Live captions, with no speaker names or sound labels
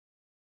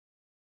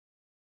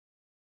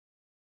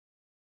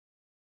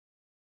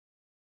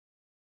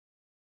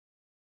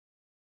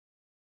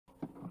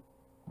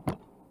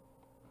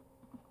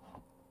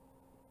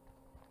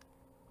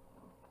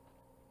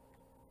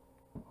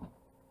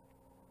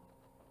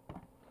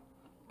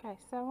Okay,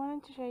 so I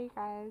wanted to show you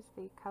guys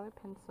the color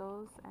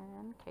pencils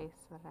and case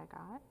that I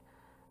got.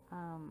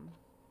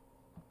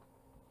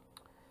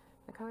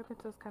 The color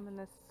pencils come in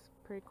this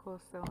pretty cool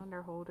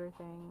cylinder holder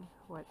thing,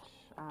 which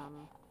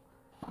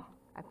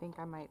I think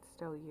I might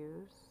still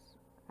use,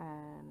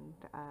 and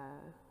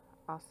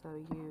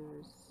also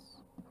use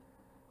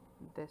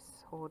this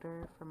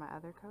holder for my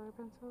other color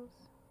pencils.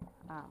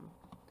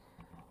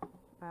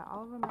 But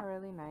all of them are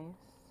really nice.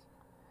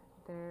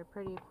 They're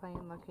pretty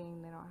plain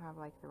looking. They don't have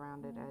like the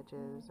rounded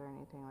edges or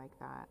anything like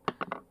that.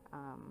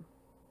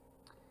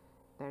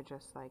 They're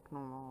just like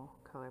normal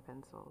color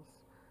pencils.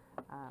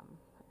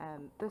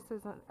 And this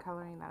isn't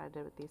coloring that I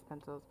did with these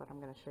pencils, but I'm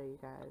going to show you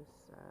guys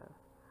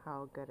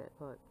how good it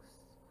looks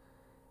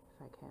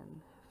if I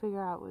can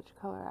figure out which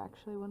color I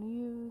actually want to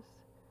use.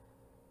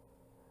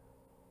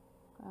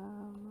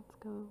 Let's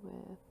go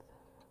with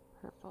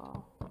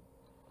purple.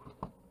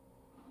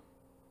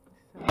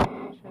 So I'm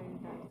going to show you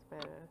guys a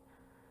bit of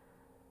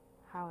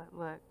how it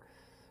looks.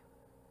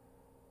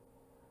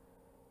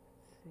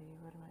 Let's see,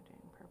 what am I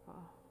doing?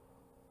 Purple.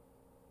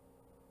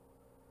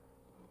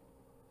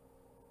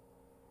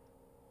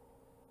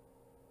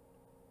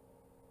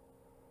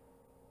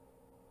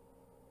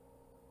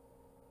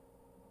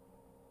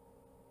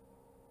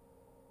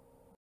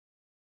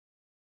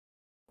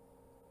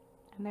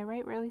 And they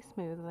write really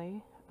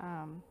smoothly.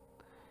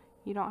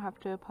 You don't have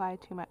to apply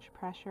too much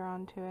pressure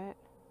onto it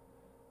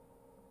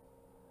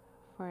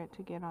for it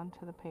to get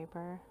onto the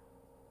paper.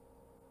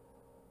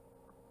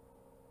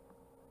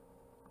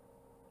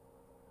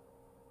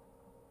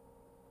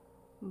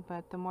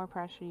 But the more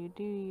pressure you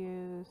do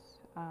use,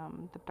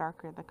 the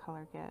darker the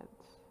color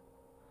gets.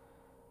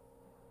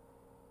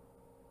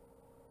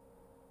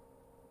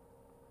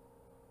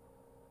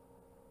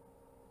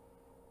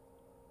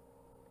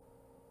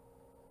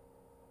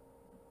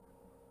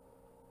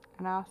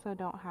 And I also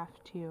don't have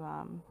to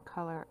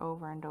color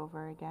over and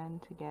over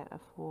again to get a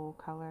full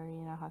color.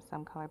 You know how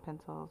some color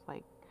pencils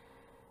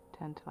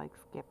tend to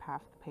skip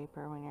half the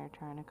paper when you're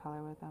trying to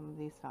color with them.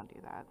 These don't do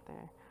that.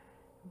 They're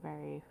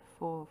very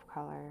full of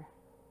color.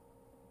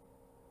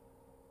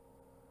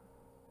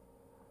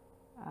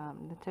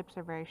 The tips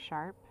are very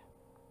sharp,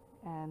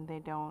 and they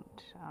don't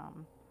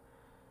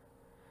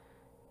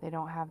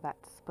have that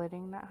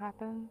splitting that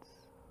happens.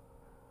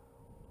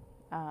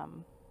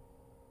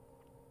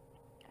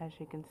 As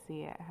you can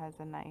see, it has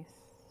a nice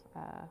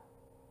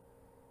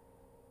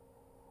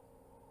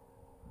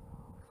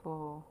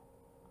full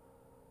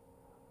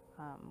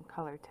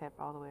color tip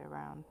all the way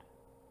around.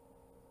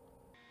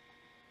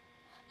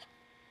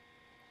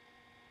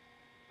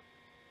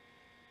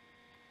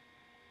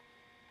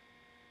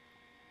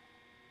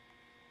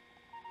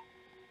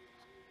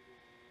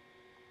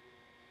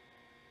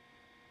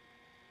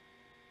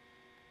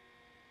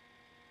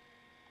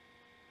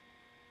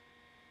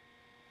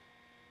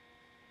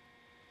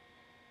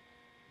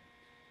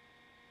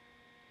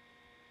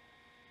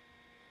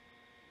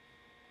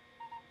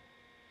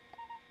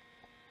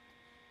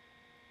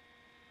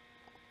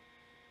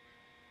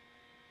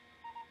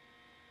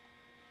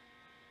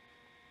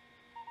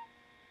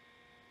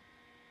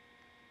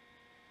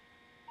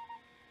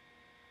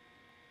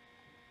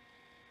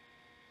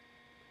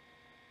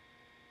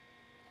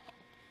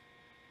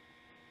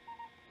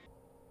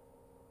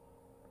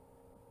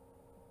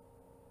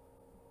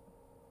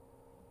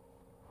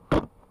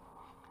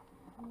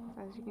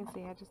 So as you can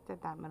see, I just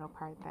did that middle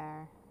part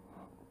there,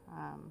 so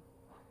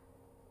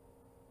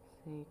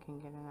you can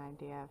get an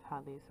idea of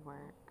how these work.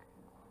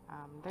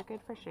 They're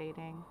good for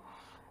shading.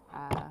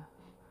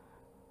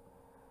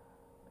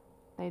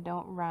 They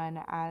don't run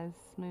as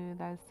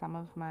smooth as some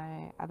of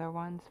my other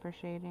ones for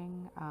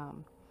shading.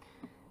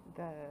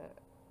 The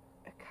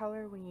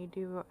color, when you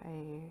do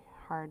a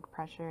hard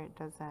pressure, it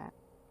doesn't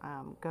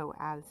go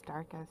as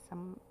dark as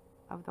some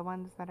of the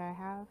ones that I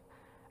have.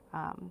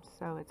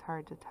 So it's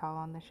hard to tell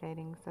on the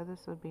shading. So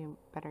this would be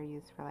better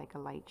used for like a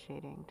light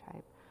shading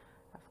type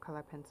of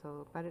color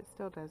pencil, but it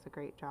still does a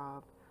great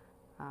job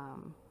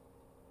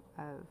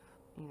of,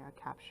 you know,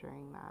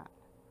 capturing that.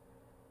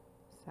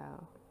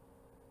 So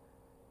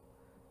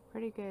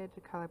pretty good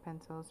color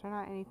pencils. They're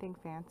not anything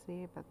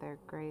fancy, but they're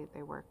great.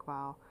 They work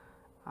well.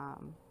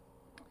 And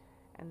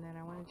then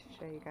I wanted to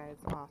show you guys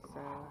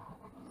also,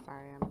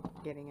 sorry, I'm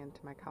getting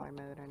into my color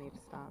mode, I need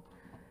to stop,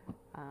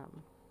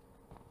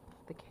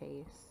 the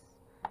case.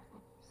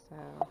 So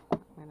I'm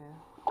gonna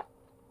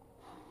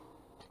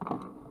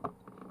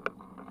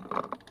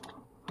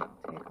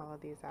take all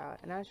of these out,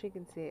 and as you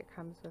can see, it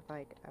comes with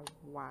like a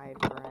wide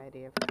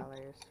variety of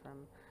colors,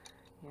 from,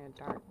 you know,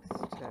 darks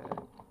to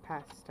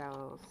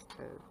pastels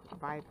to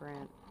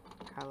vibrant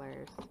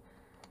colors.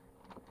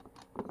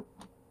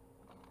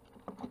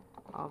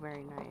 All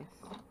very nice.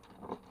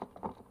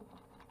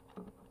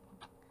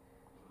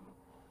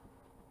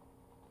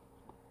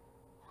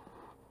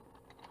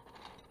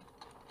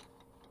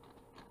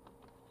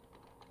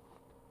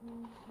 I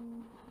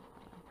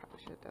probably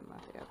should have done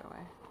that the other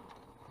way.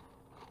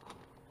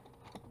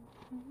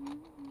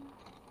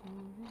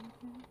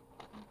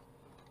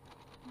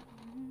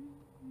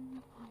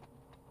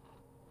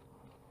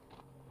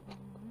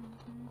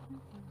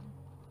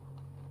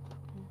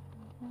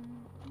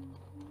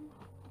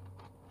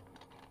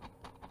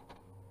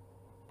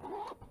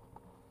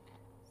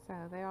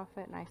 they all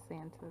fit nicely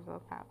into the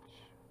little pouch.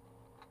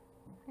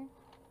 Okay.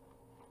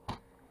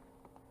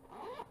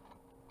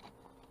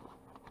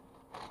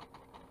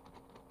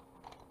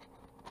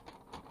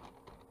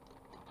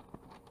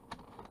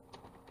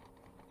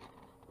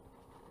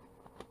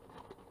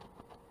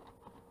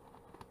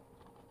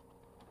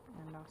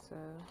 And also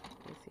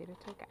easy to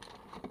take out.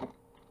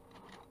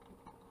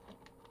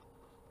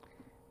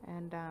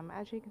 And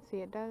as you can see,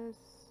 it does,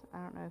 I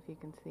don't know if you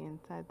can see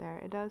inside there,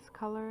 it does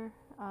color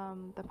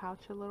the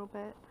pouch a little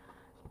bit,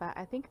 but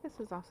I think this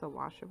is also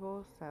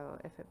washable, so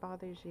if it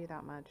bothers you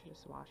that much,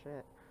 just wash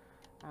it.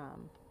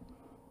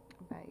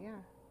 But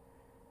yeah,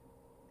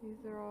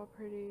 these are all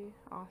pretty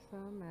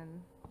awesome,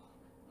 and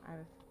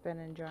I've been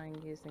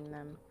enjoying using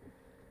them.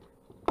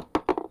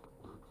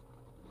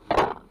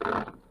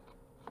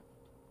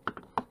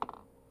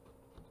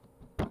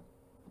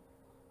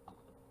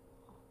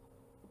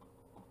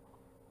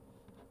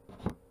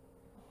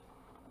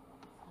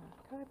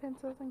 Color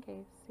pencils and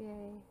case,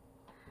 yay.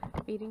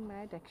 Beating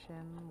my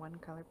addiction, one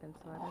color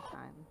pencil at a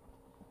time.